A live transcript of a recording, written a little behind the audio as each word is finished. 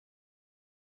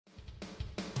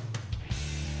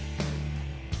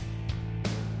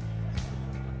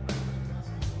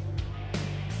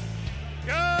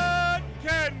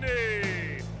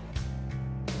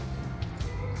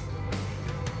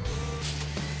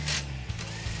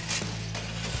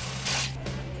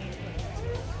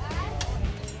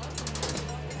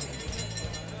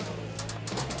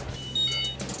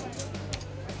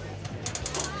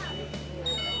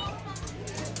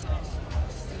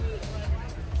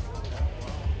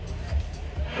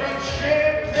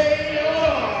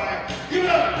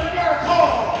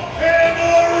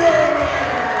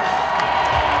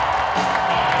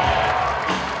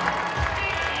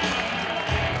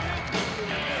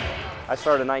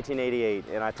started in 1988,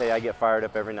 and I tell you, I get fired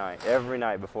up every night. Every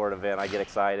night before an event, I get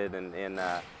excited and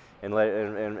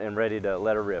ready to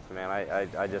let her rip, man.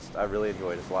 I really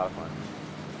enjoy it. It's a lot of fun.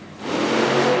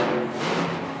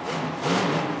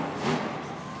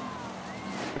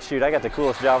 Shoot, I got the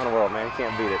coolest job in the world, man. You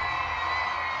can't beat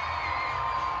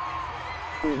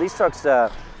it. These trucks,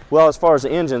 well, as far as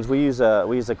the engines, we use a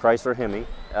Chrysler Hemi.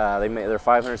 They're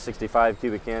 565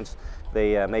 cubic inch.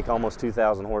 They make almost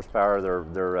 2,000 horsepower.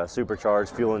 They're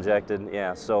supercharged, fuel injected.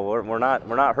 Yeah, so we're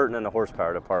not hurting in the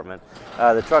horsepower department.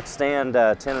 The trucks stand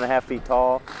 10.5 feet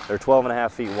tall. They're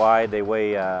 12.5 feet wide. They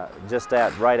weigh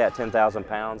right at 10,000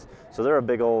 pounds. So they're a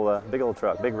big old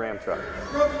truck, big Ram truck.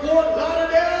 From Fort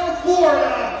Lauderdale,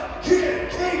 Florida, Kid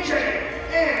KJ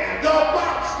and the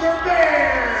Monster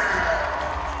Bear.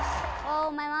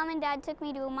 Well, my mom and dad took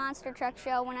me to a monster truck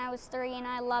show when I was 3, and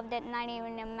I loved it, and I didn't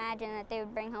even imagine that they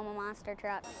would bring home a monster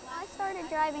truck. I started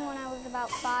driving when I was about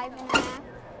 5.5,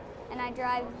 and I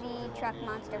drive the truck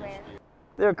Monster Bear.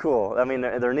 They're cool. I mean,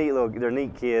 they're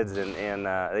neat kids, and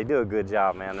they do a good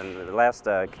job, man. And the last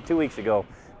 2 weeks ago,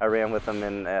 I ran with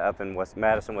them up in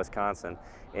Madison, Wisconsin,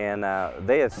 and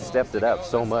they have stepped it up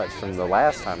so much from the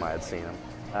last time I had seen them.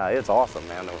 It's awesome,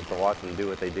 man, to watch them do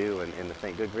what they do and to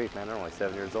think, good grief, man, they're only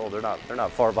 7 years old. They're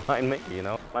not far behind me, you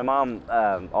know. My mom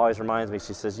always reminds me.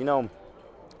 She says, you know,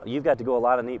 you've got to go a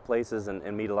lot of neat places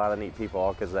and meet a lot of neat people,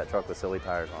 all because of that truck with silly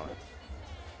tires on it.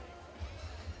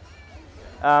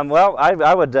 Well,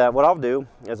 what I'll do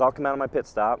is I'll come out of my pit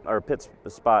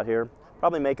spot here,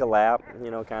 probably make a lap,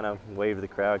 you know, kind of wave to the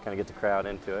crowd, kind of get the crowd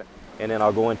into it, and then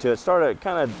I'll go into it, start to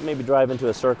kind of maybe drive into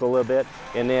a circle a little bit,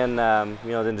 and then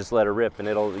you know, then just let her rip, and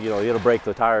it'll break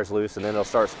the tires loose, and then it'll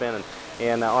start spinning.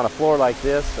 And on a floor like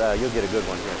this, you'll get a good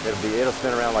one here. It'll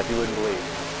spin around like you wouldn't believe.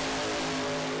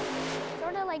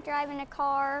 Sort of like driving a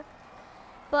car,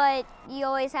 but you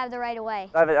always have the right of way.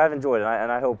 I've enjoyed it,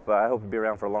 and I hope to be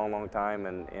around for a long time,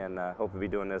 and hope to be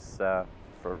doing this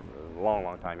for a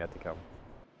long time yet to come.